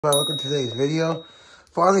Welcome to today's video.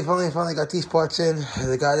 Finally got these parts in.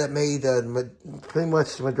 The guy that made pretty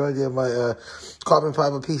much the majority of my carbon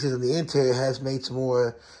fiber pieces in the interior has made some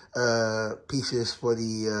more pieces for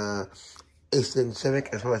the Honda Civic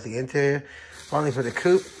as well as the interior. Finally for the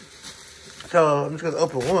coupe. So I'm just going to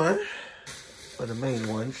open one of the main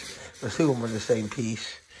ones. Let's see them on the same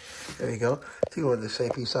piece. There we go. See one on the same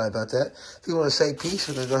piece. Sorry about that. See one on the same piece.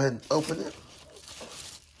 We're going to go ahead and open it.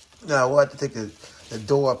 Now we'll have to take the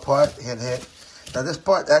door apart, hint. Now this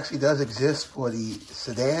part actually does exist for the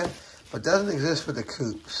sedan, but doesn't exist for the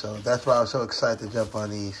coupe. So that's why I was so excited to jump on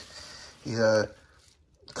these. These are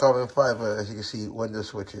carbon fiber, as you can see, window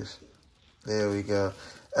switches. There we go.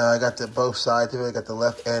 I got both sides of it. I got the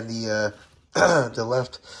left and the the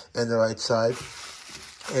left and the right side.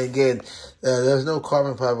 And again, there's no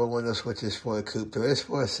carbon fiber window switches for a coupe. There is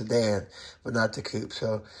for a sedan, but not the coupe.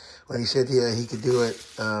 So when he said here he could do it,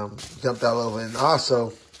 jumped all over. And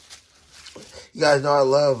also, you guys know I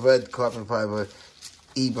love red carbon fiber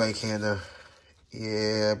e-brake handle.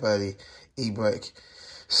 Yeah, buddy, e-brake.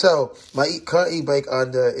 So my current e-brake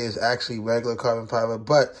under is actually regular carbon fiber,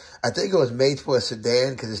 but I think it was made for a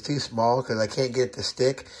sedan because it's too small because I can't get it to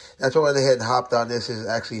stick. That's why I went ahead and hopped on this. Is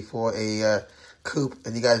actually for a coupe,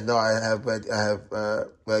 and you guys know I have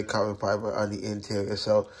red carbon fiber on the interior.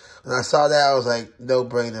 So when I saw that, I was like, no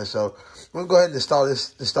brainer. So I'm gonna go ahead and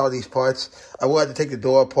install these parts. I will have to take the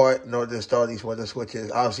door apart in order to install these window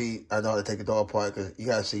switches. Obviously, I know how to take the door apart because you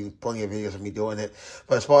guys see plenty of videos of me doing it.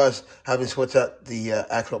 But as far as having to switch up the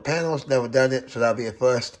actual panels, never done it, so that'll be a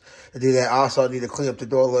first to do that. I also need to clean up the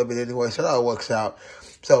door a little bit anyway, so that all works out.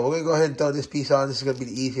 So we're going to go ahead and throw this piece on. This is going to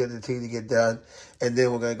be the easier of the two to get done. And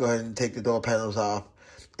then we're going to go ahead and take the door panels off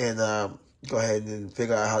and go ahead and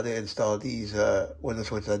figure out how to install these window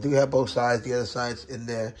switches. I do have both sides. The other side's in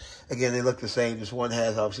there. Again, they look the same. This one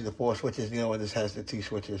has, obviously, the 4 switches. The other one just has the 2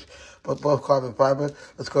 switches. But both carbon fiber.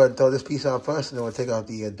 Let's go ahead and throw this piece on first, and then we'll take out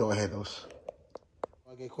the door handles.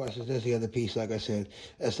 I get questions. There's the other piece, like I said.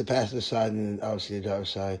 That's the passenger side and then, obviously, the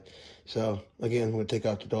driver's side. So, again, we'll take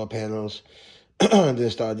out the door panels. Then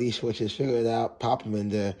start these switches, figure it out, pop them in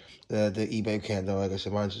the e-brake handle. Like I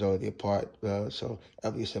said, mine's already apart, so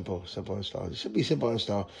that'll be a simple install. It should be simple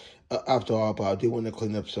install after all, but I do want to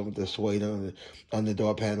clean up some of the suede on the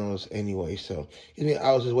door panels anyway. So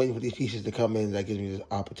I was just waiting for these pieces to come in. That gives me the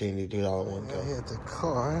opportunity to do it all in one go. Here at the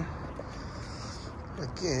car,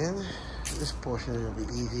 again, this portion is gonna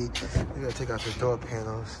be easy. We're gonna take out the door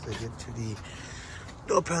panels to get to the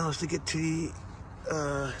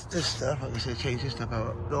this stuff. Like I said, change this stuff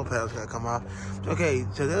out. No panels gotta come off. Okay,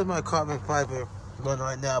 so there's my carbon fiber going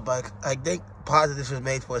right now, but I think positive this was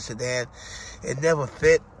made for a sedan. It never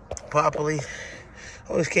fit properly.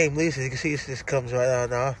 Always came loose. As you can see, this comes right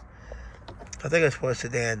on off. I think it's for a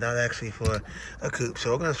sedan, not actually for a coupe.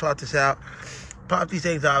 So we're gonna swap this out. Pop these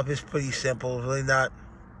things off. It's pretty simple. It's really not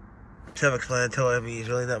self-explanatory. I mean, there's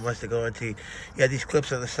really not much to go into. You got these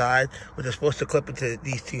clips on the side, which are supposed to clip into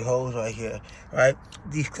these 2 holes right here, right?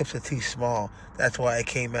 These clips are too small. That's why it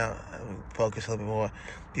came out. Focus a little bit more.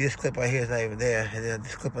 This clip right here is not even there. And then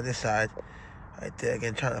this clip on this side, right there.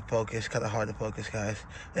 Again, trying to focus. Kind of hard to focus, guys.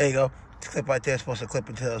 There you go. This clip right there is supposed to clip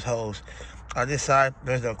into those holes. On this side,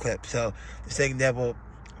 there's no clip. So this thing never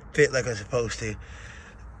fit like it's supposed to.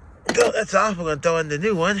 So that's off. We're going to throw in the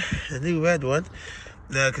new one, the new red one.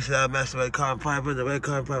 Now, because I matched the red carbon fiber, the red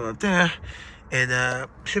carbon fiber up there, and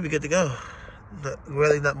should be good to go.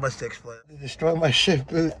 Really not much to explain. I destroyed my shift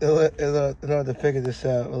boot in order to figure this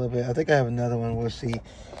out a little bit. I think I have another one. We'll see.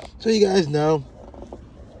 So you guys know,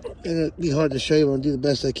 it'll be hard to show you. I'm gonna do the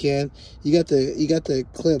best I can. You got the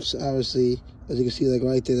clips, obviously, as you can see, like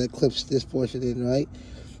right there, that clips this portion in, right?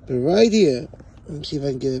 But right here, let me see if I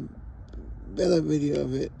can get a better video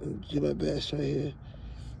of it. I'll do my best right here.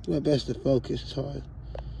 Do my best to focus. It's hard.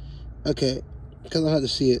 Okay, kind of hard to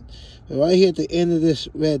see it. But right here at the end of this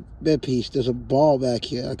red piece, there's a ball back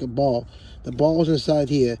here, like a ball. The ball's inside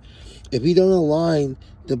here. If you don't align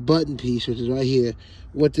the button piece, which is right here,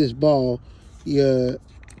 with this ball,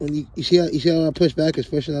 when you see how I push back, it's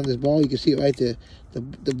pushing on this ball. You can see it right there.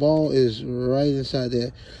 The ball is right inside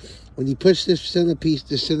there. When you push this center piece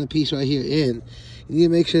right here in, you need to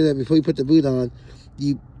make sure that before you put the boot on,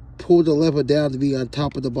 you pull the lever down to be on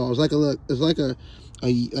top of the ball. It's like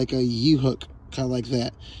a U-hook, kind of like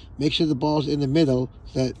that. Make sure the ball's in the middle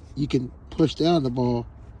so that you can push down the ball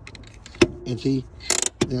and see,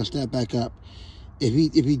 it'll snap back up. If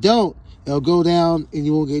you don't, it'll go down and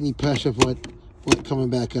you won't get any pressure for it coming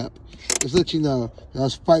back up. Just let you know, I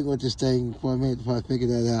was fighting with this thing for a minute before I figured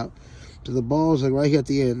that out. So the balls are right here at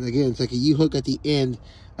the end. Again, it's like a U-hook at the end,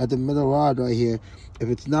 at the middle rod right here. If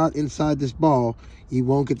it's not inside this ball, you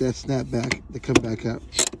won't get that snap back to come back up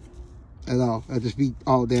at all. It'll just be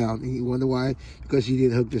all down. And you wonder why? Because you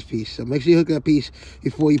didn't hook this piece. So make sure you hook that piece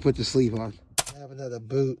before you put the sleeve on. I have another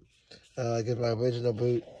boot. I get my original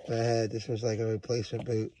boot I had. This was like a replacement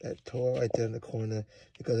boot that tore right there in the corner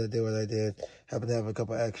because I did what I did. Happened to have a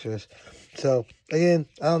couple extras. So, again,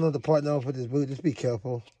 I don't know the part number for this boot. Just be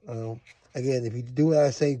careful. Again, if you do what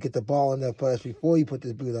I say, get the ball in there first before you put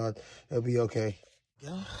this boot on, it'll be okay.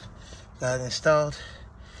 Got it installed.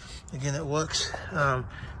 Again, it works.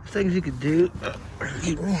 Things you could do.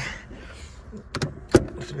 Excuse me.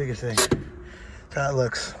 What's the biggest thing? That's how it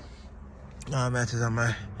looks. It matches on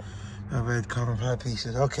my red carbon fiber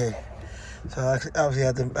pieces. Okay. So obviously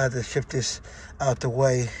I had to shift this out the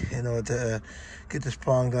way in order to get this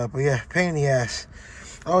pronged up. But yeah, pain in the ass.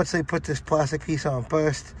 I would say put this plastic piece on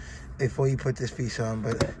first before you put this piece on.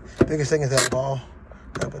 But the biggest thing is that ball.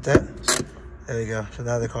 How about that? There you go. So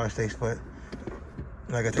now the car stays put.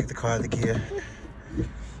 Now I gotta take the car out of the gear.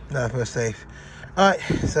 Now I feel safe. Alright,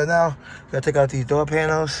 so now we gotta take out these door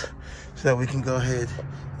panels so that we can go ahead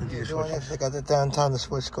and do the switches. Take out the downtown, the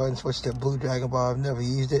switch, go ahead and switch the blue Dragon Ball. I've never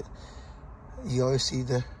used it. You always see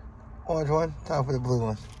the orange one. Time for the blue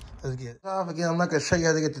one. Let's get it off. Again, I'm not gonna show you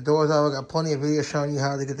how to get the doors off. I got plenty of videos showing you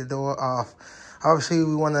how to get the door off. Obviously,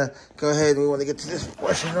 we want to go ahead and we want to get to this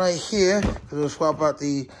portion right here because we'll swap out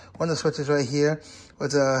one of the switches right here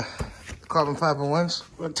with carbon fiber ones.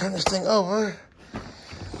 We're gonna turn this thing over.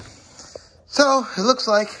 So it looks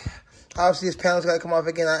like obviously this panel's got to come off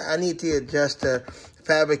again. I need to adjust the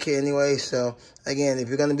fabric here anyway. So again, if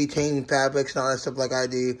you're going to be changing fabrics and all that stuff like I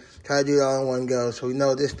do, try to do it all in one go. So we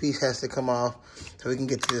know this piece has to come off so we can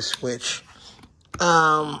get to the switch.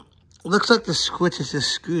 Looks like the switch is just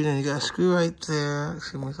screwed in. You got a screw right there.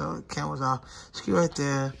 Excuse me, so the camera's off. Screw right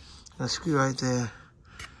there and a screw right there.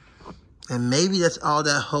 And maybe that's all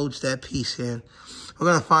that holds that piece in. We're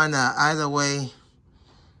going to find out either way.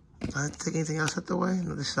 Did I take anything else out the way?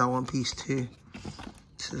 No, this is our one piece too.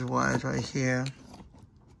 This is wires right here.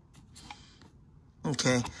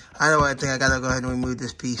 Okay. Either way, I think I gotta go ahead and remove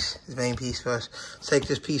this piece, this main piece first. Let's take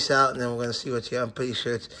this piece out and then we're gonna see what's here. I'm pretty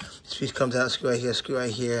sure this piece comes out, screw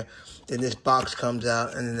right here. Then this box comes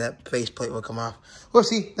out and then that faceplate will come off. We'll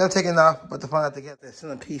see. They'll take it off, but to find out to get this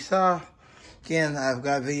in a piece off. Again, I've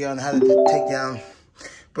got a video on how to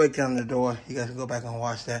break down the door. You guys can go back and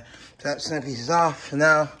watch that. So that center piece is off. So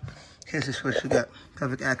now, here's the switch. We got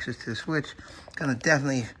perfect access to the switch. Gonna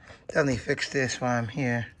definitely fix this while I'm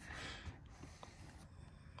here.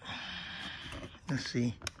 Let's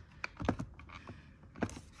see.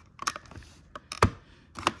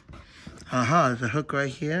 There's a hook right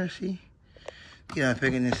here, see? Yeah, I'm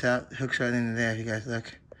figuring this out. The hook's right into there if you guys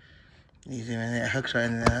look. Easy in there. Hook's right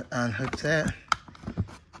into that. Unhook that.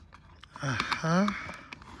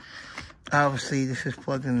 Obviously, this is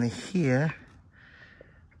plugged into here.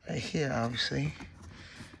 Right here, obviously.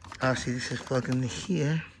 Obviously, this is plugged into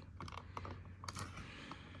here.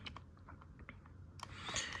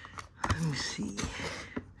 Let me see.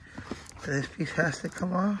 So this piece has to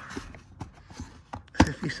come off.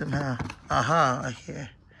 This piece somehow. Right here.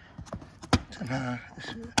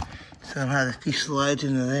 Somehow this piece slides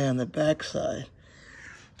into there on the back side.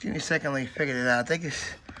 Give me a second, let me figure it out. I think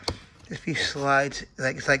this piece slides,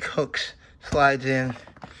 it's like hooks. Slides in.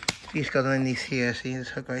 This piece goes underneath here. See this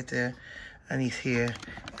hook right there? Underneath here.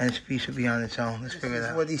 And this piece will be on its own. Let's figure it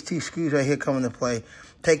out. Where these two screws right here come into play.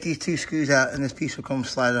 Take these two screws out and this piece will come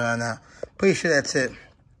slide around out. Pretty sure that's it.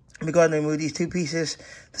 Let me go ahead and remove these two pieces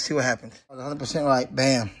to see what happens. 100% right.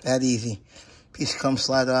 Bam. That easy. Piece comes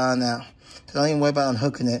slide around out. So don't even worry about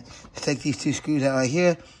unhooking it. Just take these two screws out right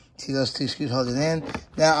here. See those two screws holding in.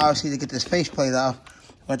 Now, obviously, to get this faceplate off,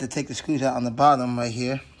 we have to take the screws out on the bottom right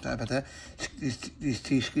here. Sorry about that. These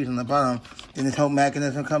two screws on the bottom. Then this whole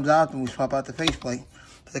mechanism comes out, and we swap out the faceplate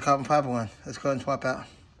for the carbon fiber one. Let's go ahead and swap out.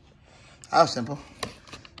 That was simple.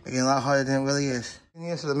 Again, a lot harder than it really is.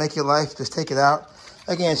 So to make your life, just take it out.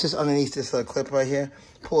 Again, it's just underneath this little clip right here.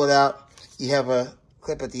 Pull it out. You have a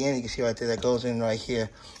clip at the end, you can see right there, that goes in right here.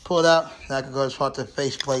 Pull it out, now I can go and swap the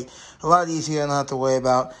faceplate. A lot easier, I don't have to worry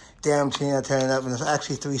about damaging it or tearing it up. And there's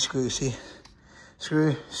actually 3 screws, see?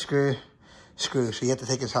 Screw, screw, screw. So you have to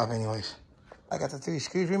take this off anyways. I got the 3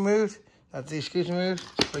 screws removed. Got the 3 screws removed.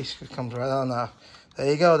 3 screws comes right on off. There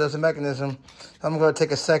you go, there's a mechanism. I'm going to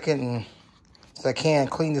take a second and, so I can,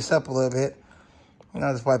 clean this up a little bit. And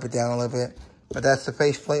I'll just wipe it down a little bit. But that's the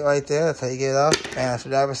faceplate right there. That's how you get it off. And that's the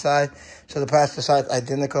driver's side. So the passenger side's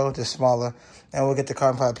identical, just smaller. And we'll get the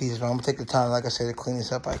carbon fiber pieces. But I'm going to take the time, like I said, to clean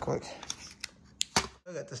this up right quick.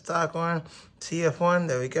 Okay, got the stock on, CF1,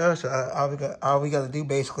 there we go. So all we got to do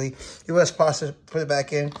basically, US process, put it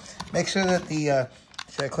back in. Make sure that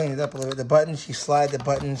should I clean it up a little bit? The buttons, you slide the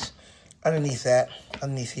buttons underneath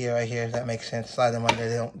here, right here, if that makes sense. Slide them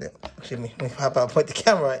under, excuse me, let me hop out, put the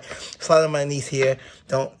camera right. Slide them underneath here.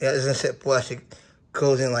 It doesn't sit flush, it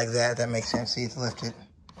goes in like that, if that makes sense. See, it's lifted.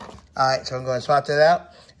 All right, so I'm going to swap that out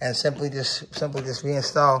and simply just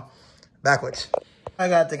reinstall backwards. I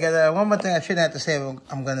got it together. One more thing I shouldn't have to say, but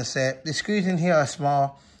I'm going to say it. The screws in here are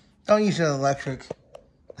small. Don't use an electric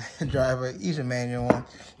driver. Use a manual one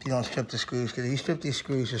if you don't strip the screws, because if you strip these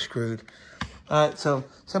screws, you're screwed. All right, so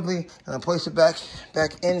simply place it back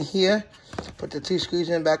in here. Put the 2 screws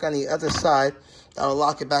in back on the other side. That'll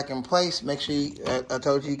lock it back in place. Make sure I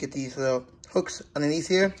told you get these little hooks underneath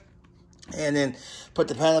here. And then put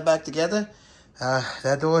the panel back together.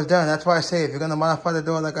 That door is done. That's why I say if you're going to modify the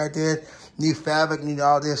door like I did, need fabric, need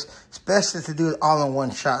all this, it's best to do it all in one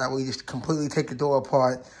shot. That way you just completely take the door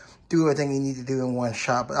apart, do everything you need to do in one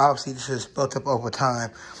shot. But obviously this is built up over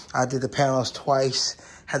time. I did the panels twice,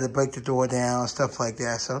 had to break the door down, stuff like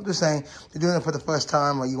that. So I'm just saying, if you're doing it for the first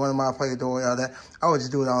time or you want to modify your door and all that, I would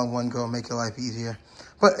just do it all in one go and make your life easier.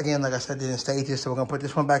 But again, like I said, I did in stages. So we're going to put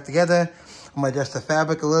this one back together. I'm going to adjust the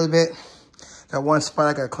fabric a little bit. Got one spot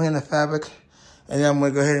I got to clean the fabric. And then I'm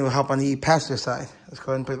going to go ahead and help on the passenger side. Let's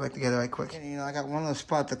go ahead and put it back together right quick. And, I got one little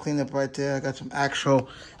spot to clean up right there. I got some actual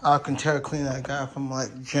Alcantara cleaner I got from,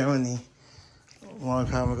 like, Germany a long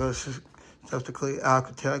time ago. This is stuff to clean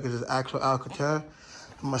Alcantara because it's actual Alcantara.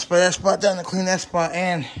 I'm going to spray that spot down to clean that spot.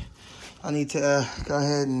 And I need to go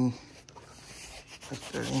ahead and...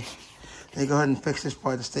 That's dirty. Then go ahead and fix this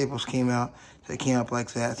part. The staples came out. So it came up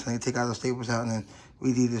like that. So I need to take all the staples out and then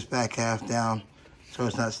redo this back half down, so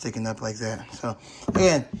it's not sticking up like that. So,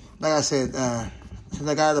 again, like I said, since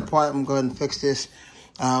I got the part, I'm going to go ahead and fix this.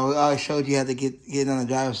 We already showed you how to get it on the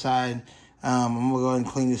driver's side. I'm going to go ahead and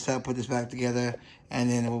clean this up, put this back together, and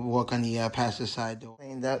then we'll work on the passenger side door.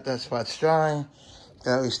 Cleaned up, that spot's dry.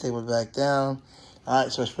 Got it stapled back down. All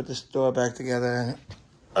right, so let's put this door back together.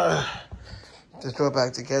 And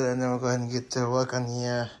then we'll go ahead and get to work on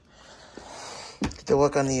the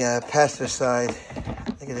passenger side.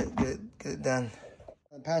 Get it done.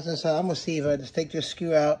 On the passenger side, I'm gonna see if I just take this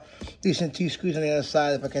screw out, do some 2 screws on the other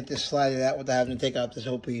side. If I can just slide it out without having to take out this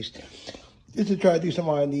whole piece, just to try to do some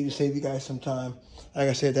R&D to save you guys some time. Like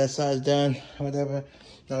I said, that side's done. Whatever.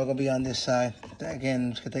 Now we're gonna be on this side. Again,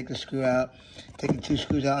 I'm just gonna take the screw out, take the 2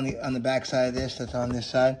 screws out on the back side of this. That's on this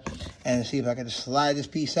side, and see if I can just slide this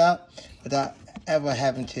piece out without ever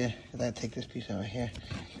having to. I take this piece out right here.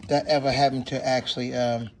 Without ever having to actually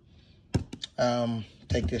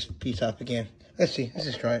take this piece off again. Let's see. Let's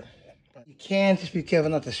just try it. You can just be careful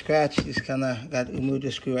not to scratch. You just kind of got to remove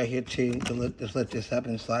this screw right here too to just lift this up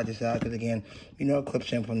and slide this out. Because again, it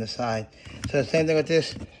clips in from the side. So the same thing with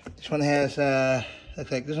this. This one has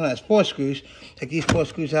looks like this one has 4 screws. Take these 4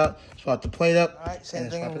 screws out. Swap the plate up. All right. Same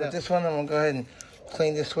thing with this one. I'm gonna go ahead and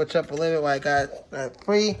clean this switch up a little bit while I got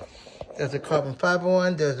free. There's the carbon fiber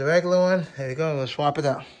one. There's the regular one. There we go. We'll swap it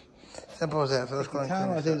out. Simple as that. So let's go ahead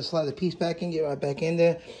and I was able to slide the piece back in, get right back in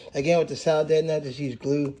there. Again, with the solid dead nut, just use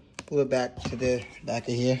glue it back to the back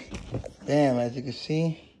of here. Bam, as you can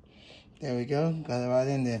see. There we go. Got it right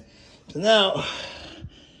in there. So now,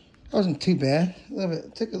 it wasn't too bad.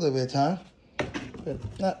 It took a little bit of time,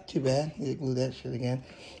 but not too bad. You glue that shit again.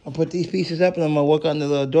 I'll put these pieces up and I'm gonna work on the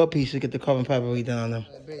little door pieces, get the carbon fiber redone on them.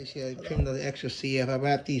 Basically, I trimmed all the extra CF. I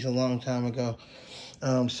wrapped these a long time ago.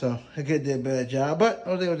 So I could do a better job, but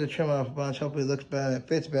I was able to trim off a bunch. Hopefully it looks better, it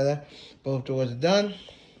fits better. Both doors are done.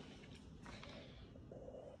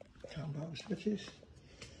 Combo switches.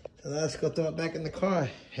 So now let's go throw it back in the car.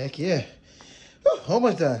 Heck yeah. Whew,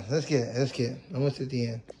 almost done. Let's get it. Almost at the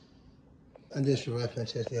end. And just for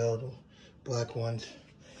reference, it's the old black ones.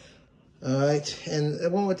 All right, and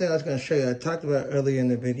one more thing I was going to show you. I talked about earlier in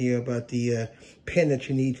the video about the pin that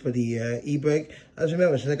you need for the e-brake. I just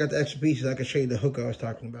remember, since I got the extra pieces, I can show you the hook I was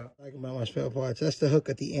talking about. Talking about my spare parts. That's the hook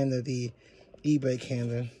at the end of the e-brake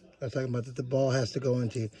handle. I was talking about that the ball has to go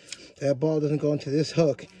into. If that ball doesn't go into this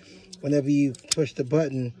hook, whenever you push the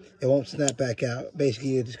button, it won't snap back out. Basically,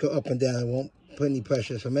 you just go up and down. It won't put any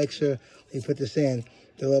pressure. So make sure when you put this in,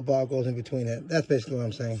 the little ball goes in between it. That's basically what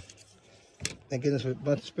I'm saying. Thank goodness with a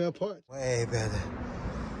bunch of spare parts. Way better.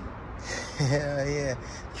 Yeah.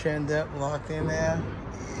 Trimmed up, locked in now.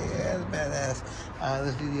 Yeah, that's badass. All right,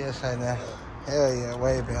 let's do the other side now. Hell yeah,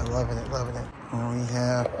 way better. Loving it. And we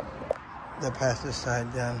have the passenger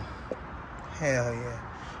side done. Hell yeah.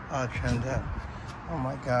 All trimmed up. Oh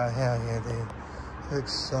my God, hell yeah, dude. It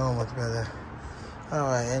looks so much better. All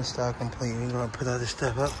right, install complete. We're going to put all this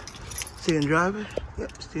stuff up. Stay in driver.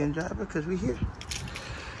 Yep, stay in driver because we're here.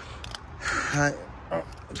 Alright,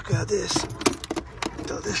 let's grab this.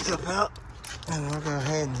 Throw this stuff out. And we'll go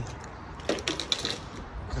ahead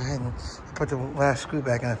and put the last screw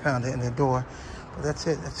back, and I found it in the door. But that's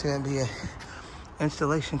it. That's going to be a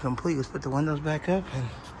installation complete. Let's put the windows back up. And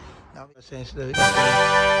now we're saying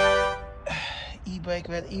e-brake,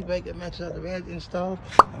 red e-brake that matches out the red installed.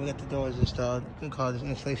 And we got the doors installed. You can call this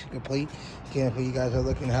installation complete. Again, for you guys who are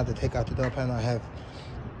looking how to take out the door panel, I have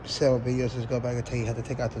several videos. Just go back and tell you how to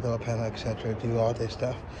take out the door panel, etc. Do all this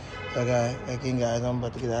stuff. So again, guys, I'm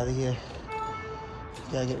about to get out of here.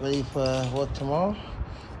 Gotta get ready for work tomorrow.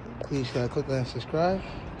 Please click and subscribe.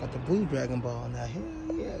 Got the blue Dragon Ball now.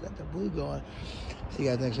 Hell yeah, got the blue going. See you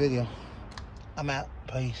guys next video. I'm out.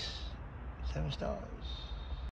 Peace. 7 stars.